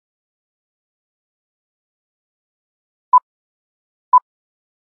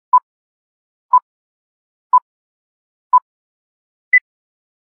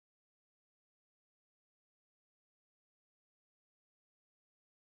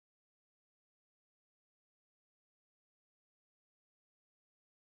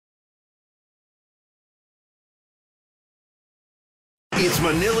It's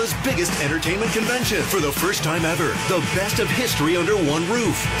Manila's biggest entertainment convention. For the first time ever, the best of history under one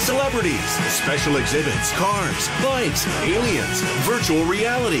roof. Celebrities, special exhibits, cars, bikes, aliens, virtual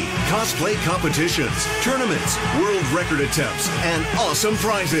reality, cosplay competitions, tournaments, world record attempts, and awesome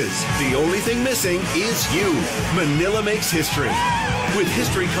prizes. The only thing missing is you. Manila makes history with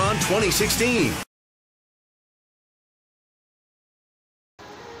HistoryCon 2016.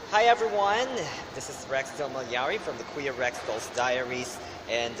 Hi everyone, this is Rexdel from the Kuya Rexdel's Diaries,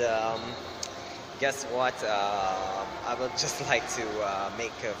 and guess what? I would just like to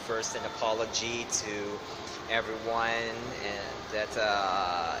make first an apology to everyone, and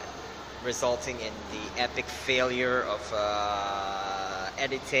that resulting in the epic failure of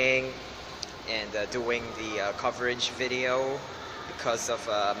editing and doing the coverage video because of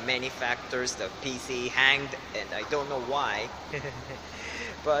many factors. The PC hanged, and I don't know why.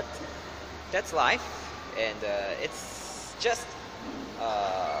 But that's life, and it's just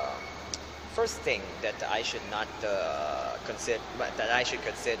first thing that I should not consider, that I should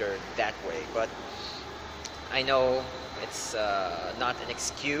consider that way. But I know it's not an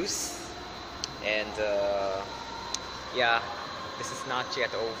excuse, and yeah, this is not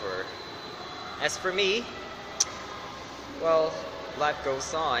yet over. As for me, well, life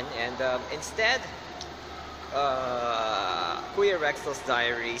goes on, and instead, Kuya Rexdel's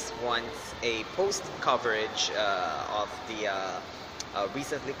Diaries wants a post coverage of the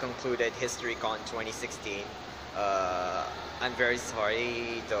recently concluded HistoryCon 2016. I'm very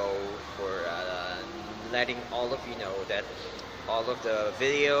sorry though for letting all of you know that all of the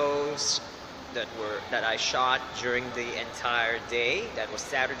videos that I shot during the entire day, that was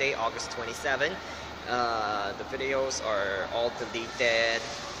Saturday, August 27, the videos are all deleted.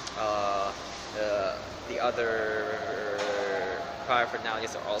 The other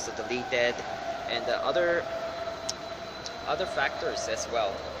paraphernalias are also deleted, and other factors as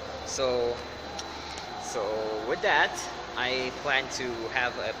well. So with that, I plan to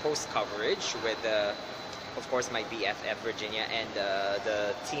have a post coverage with, of course, my BFF Virginia and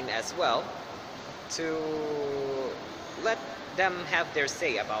the team as well, to let them have their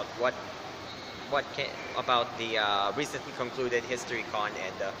say about about the recently concluded HistoryCon,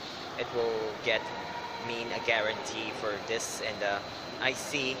 and it will mean a guarantee for this, and I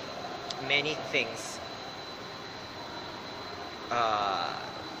see many things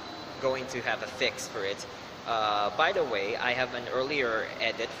going to have a fix for it. By the way, I have an earlier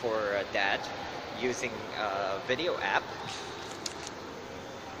edit for that using a video app.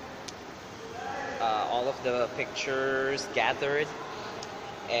 All of the pictures gathered,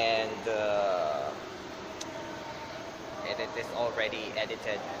 and it is already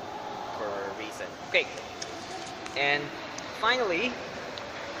edited for a reason. Okay, and finally,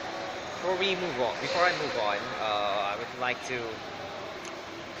 before I move on, I would like to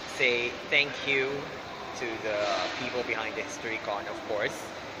say thank you to the people behind the HistoryCon, of course,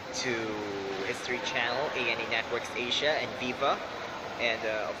 to History Channel, A+E Networks Asia, and Viva, and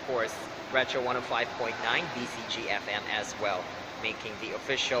of course Retro 105.9 BCG FM as well, making the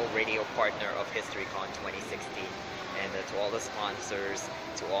official radio partner of HistoryCon 2016. And to all the sponsors,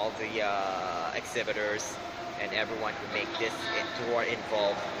 to all the exhibitors, and everyone who make this and who are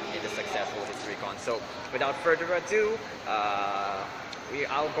involved in the successful HistoryCon. So, without further ado, we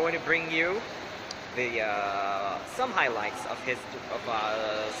are going to bring you the some highlights of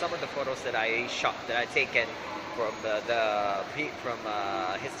some of the photos that I shot, that I taken from from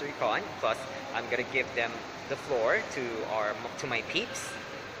HistoryCon. Plus, I'm gonna give them the floor to my peeps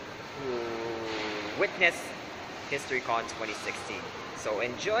who witnessed HistoryCon 2016. So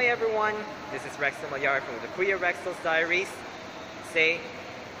enjoy, everyone. This is Rexdel from the Kuya Rexdel's Diaries. Say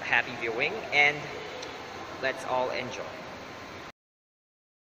happy viewing, and let's all enjoy.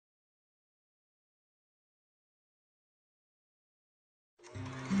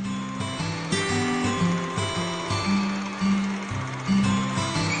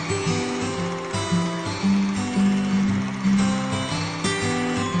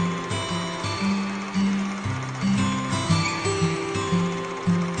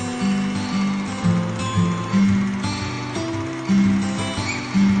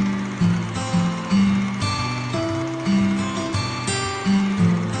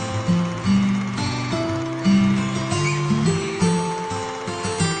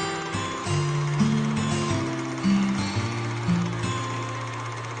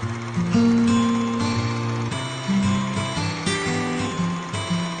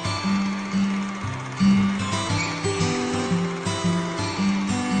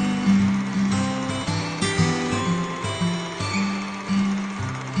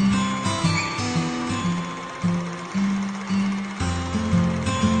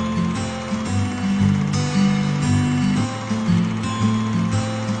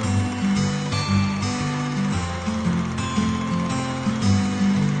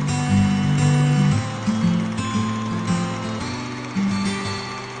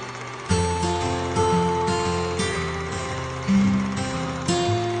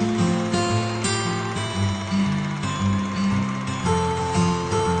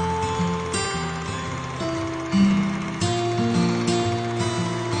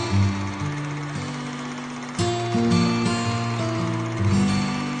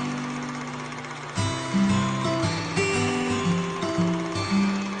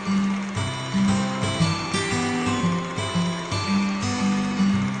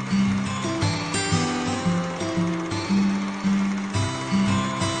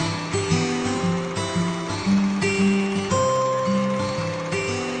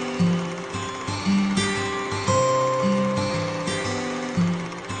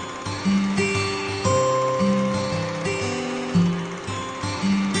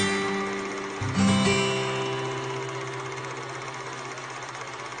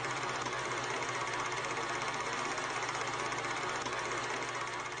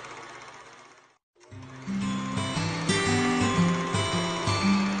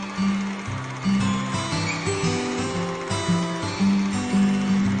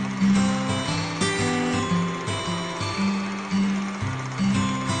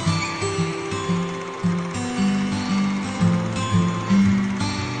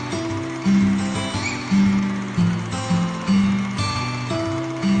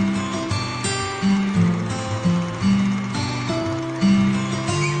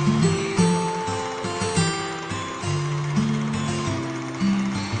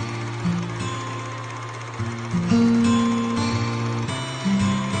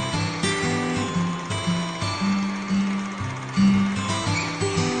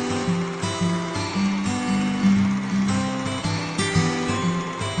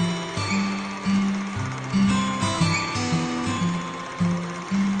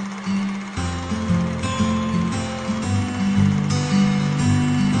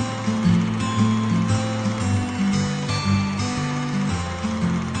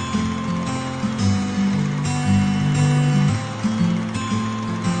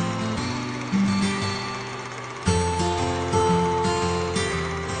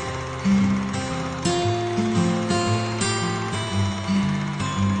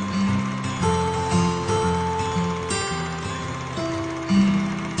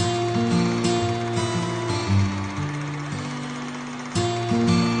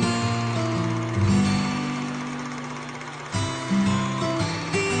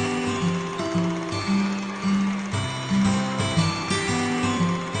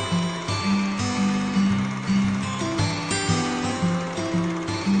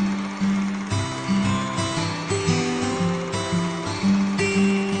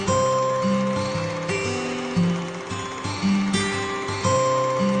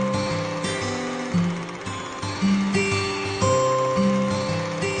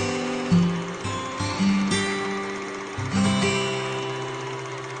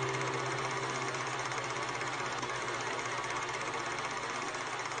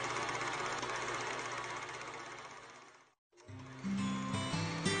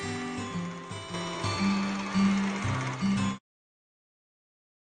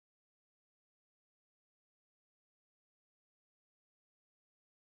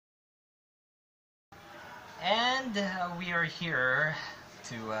 And we are here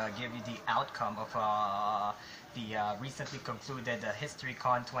to give you the outcome of the recently concluded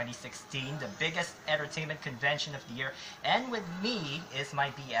HistoryCon 2016, the biggest entertainment convention of the year. And with me is my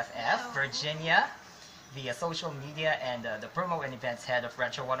BFF, Virginia, the social media and the promo and events head of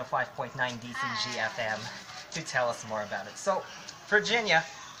Retro 105.9 DCG FM, to tell us more about it. So, Virginia,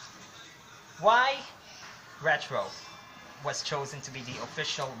 why Retro was chosen to be the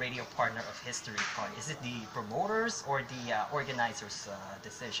official radio partner of HistoryCon? Is it the promoters or the organizers'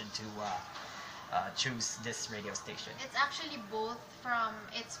 decision to choose this radio station? It's actually both from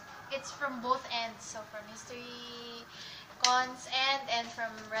it's from both ends. So from HistoryCon's end and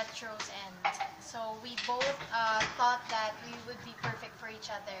from Retro's end. So we both thought that we would be perfect for each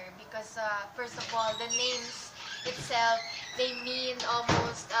other because first of all, the names itself, they mean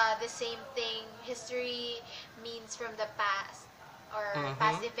almost the same thing. History means from the past or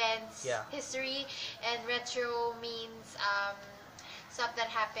past events, history, and retro means stuff that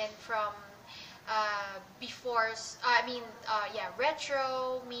happened from before.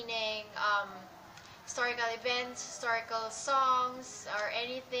 Retro meaning historical events, historical songs, or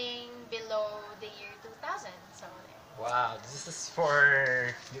anything below the year 2000. So wow, this is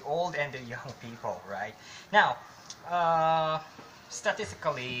for the old and the young people, right? Now,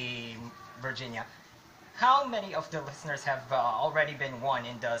 statistically, Virginia, how many of the listeners have already been won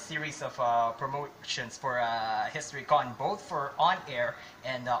in the series of promotions for HistoryCon, both for on-air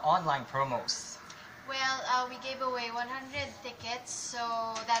and online promos? well, we gave away 100 tickets, so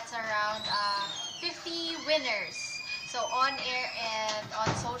that's around 50 winners. So on air and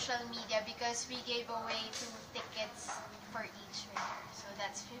on social media, because we gave away 2 tickets for each winner. So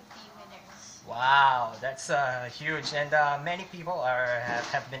that's 50 winners. Wow, that's huge, and many people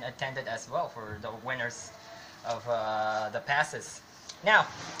have been attended as well for the winners of the passes. Now,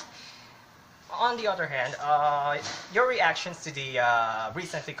 on the other hand, your reactions to the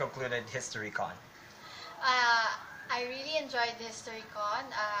recently concluded HistoryCon? I really enjoyed the HistoryCon.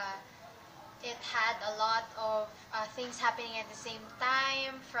 It had a lot of things happening at the same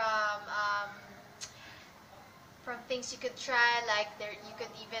time, from things you could try, like you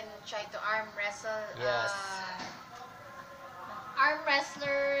could even try to arm wrestle. Yes. Arm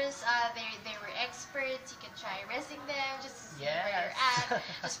wrestlers, they were experts. You could try wrestling them just to see where you're at,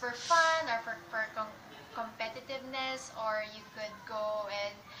 just for fun or for competitiveness, or you could go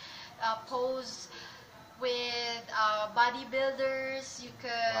and pose with bodybuilders. You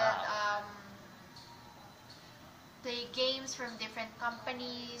could play games from different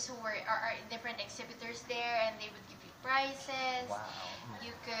companies who are different exhibitors there, and they would give you prizes. Wow.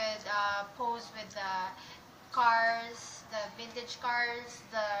 You could pose with the cars, the vintage cars,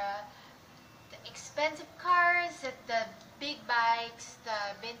 the expensive cars, the big bikes,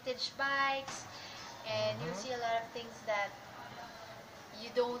 the vintage bikes, and you see a lot of things that you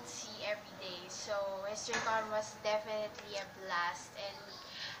don't see every day. So HistoryCon was definitely a blast, and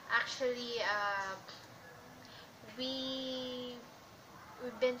actually we've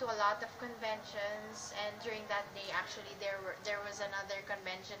been to a lot of conventions, and during that day actually there was another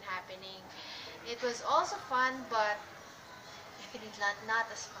convention happening. It was also fun, but definitely not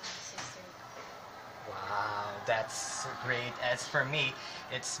as fun as HistoryCon. Wow, that's great. As for me,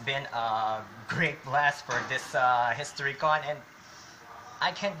 it's been a great blast for this HistoryCon, and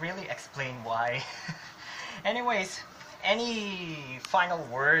I can't really explain why. Anyways, any final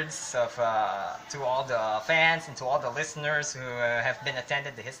words of to all the fans and to all the listeners who have been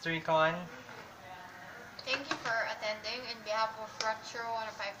attended the HistoryCon? Thank you for attending. In behalf of Retro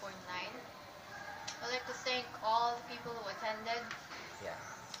 105.9, I'd like to thank all the people who attended. Yeah.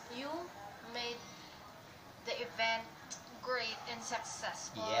 You made the event great and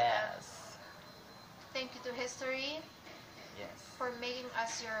successful. Yes. Thank you to History Yes. for making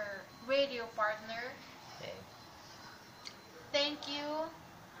us your radio partner. Okay. Thank you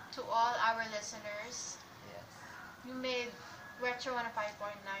to all our listeners. Yes. You made Retro 105.9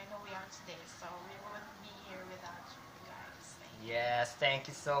 who we are today, so we wouldn't be here without you guys. Thank you. Yes, thank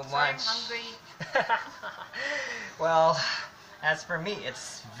you so So much. I'm hungry. Well, as for me,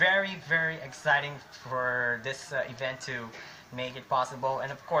 it's very, very exciting for this event to make it possible.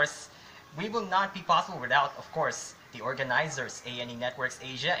 And of course, we will not be possible without, of course, the organizers, A+E Networks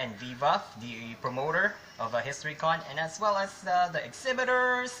Asia and Viva, the promoter of HistoryCon, and as well as the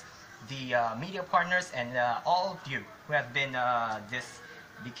exhibitors, the media partners, and all of you who have been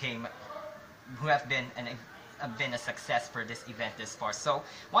been a success for this event this far. So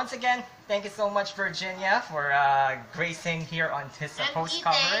once again, thank you so much, Virginia, for gracing here on this And post eating.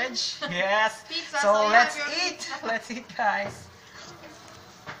 coverage. Yes. Pizza, So so you let's have your eat. pizza. Let's eat, guys.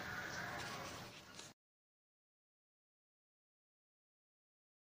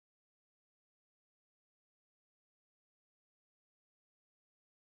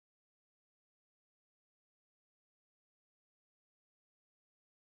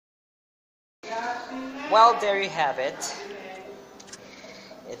 Well, there you have it.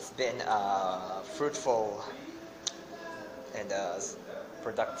 It's been fruitful and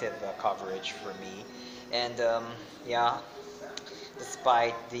productive coverage for me. And yeah,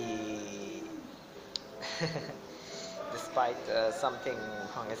 despite the despite something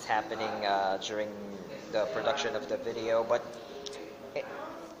is happening during the production of the video,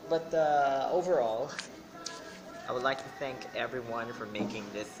 but overall, I would like to thank everyone for making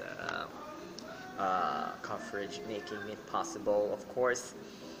this coverage, making it possible, of course.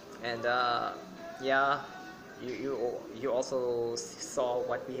 And yeah, you also saw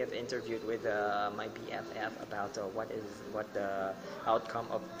what we have interviewed with my BFF about what the outcome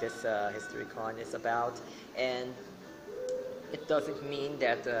of this HistoryCon is about, and it doesn't mean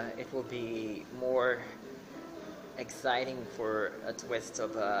that it will be more exciting for a twist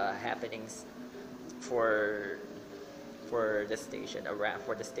of happenings for the station,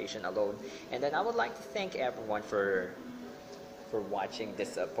 for the station alone. And then I would like to thank everyone for watching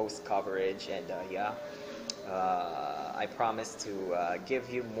this post coverage, and yeah, I promise to give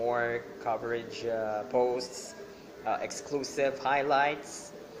you more coverage posts, exclusive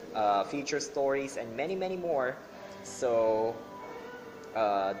highlights, feature stories, and many more. So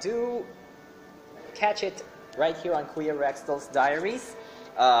do catch it right here on Kuya Rexdel's Diaries.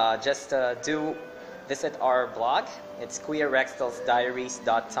 Just do visit our blog. It's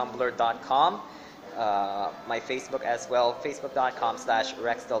kuyarexdelsdiaries.tumblr.com. My Facebook as well,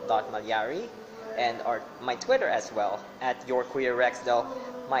 facebook.com/rexdel.malyari, and my Twitter as well, at your Kuya Rexdel,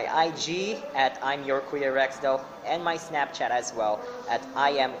 my IG at I'm your Kuya Rexdel, and my Snapchat as well at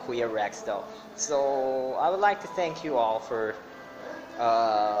I am Kuya Rexdel. So I would like to thank you all for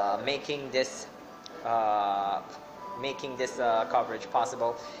making this coverage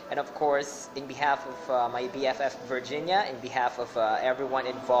possible, and of course, in behalf of my BFF Virginia, in behalf of everyone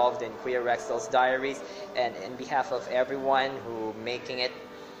involved in Kuya Rexdel's Diaries, and in behalf of everyone who making it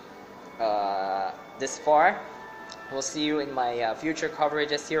this far, we'll see you in my future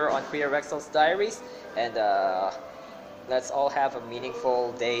coverages here on Kuya Rexdel's Diaries, and let's all have a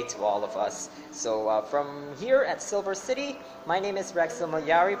meaningful day to all of us. So from here at Silver City, my name is Rexdel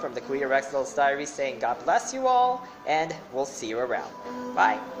Malyari from the Kuya Rexdel's Diaries, saying God bless you all, and we'll see you around.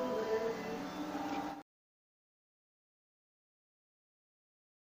 Bye.